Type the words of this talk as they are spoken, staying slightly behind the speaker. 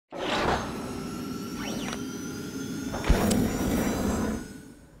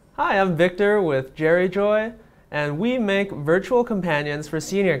Hi, I'm Victor with JerryJoy, and we make virtual companions for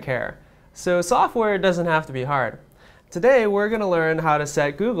senior care. So software doesn't have to be hard. Today we're going to learn how to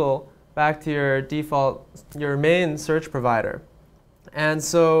set Google back to your default, your main search provider. And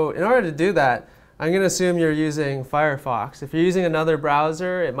so in order to do that, I'm going to assume you're using Firefox. If you're using another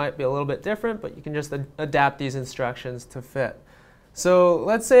browser, it might be a little bit different, but you can just adapt these instructions to fit. So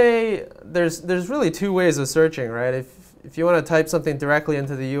let's say there's really two ways of searching, right? If you want to type something directly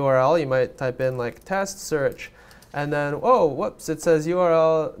into the URL, you might type in like test search, and then, oh, whoops, it says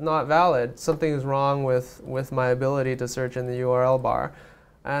URL not valid. Something's wrong with my ability to search in the URL bar.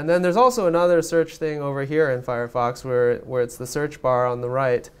 And then there's also another search thing over here in Firefox where it's the search bar on the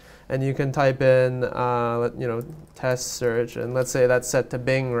right, and you can type in test search, and let's say that's set to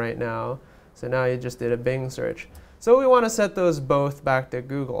Bing right now. So now you just did a Bing search. So we want to set those both back to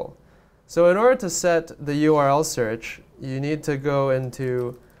Google. So in order to set the URL search, you need to go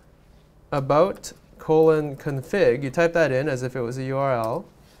into about:config. You type that in as if it was a URL.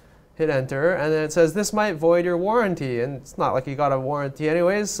 Hit enter, and then it says this might void your warranty, and it's not like you got a warranty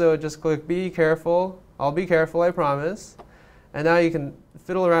anyways, so just click be careful. I'll be careful, I promise. And now you can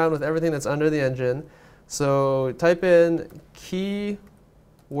fiddle around with everything that's under the engine. So type in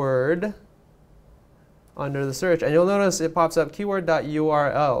keyword under the search, and you'll notice it pops up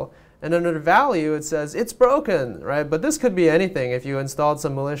keyword.url. And under value, it says it's broken, right? But this could be anything. If you installed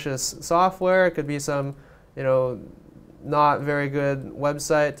some malicious software, it could be some, not very good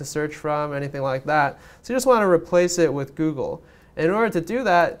website to search from, anything like that. So you just want to replace it with Google. And in order to do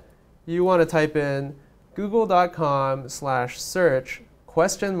that, you want to type in google.com/search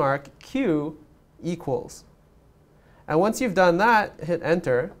 $Q equals. And once you've done that, hit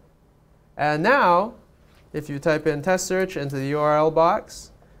enter. And now, if you type in test search into the URL box,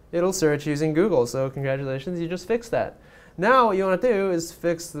 it'll search using Google. So congratulations, you just fixed that. Now what you want to do is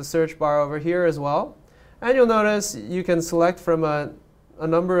fix the search bar over here as well. And you'll notice you can select from a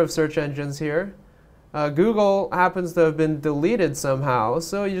number of search engines here. Google happens to have been deleted somehow,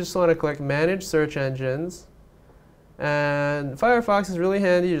 so you just want to click Manage Search Engines. And Firefox is really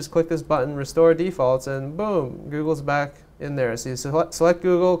handy. You just click this button, Restore Defaults, and boom, Google's back in there. So you select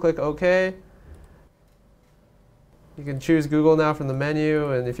Google, click OK. You can choose Google now from the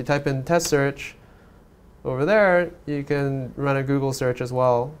menu, and if you type in test search over there, you can run a Google search as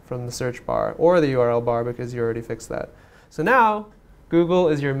well from the search bar or the URL bar because you already fixed that. So now, Google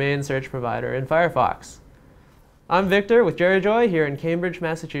is your main search provider in Firefox. I'm Victor with JerryJoy here in Cambridge,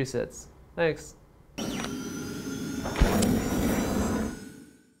 Massachusetts. Thanks.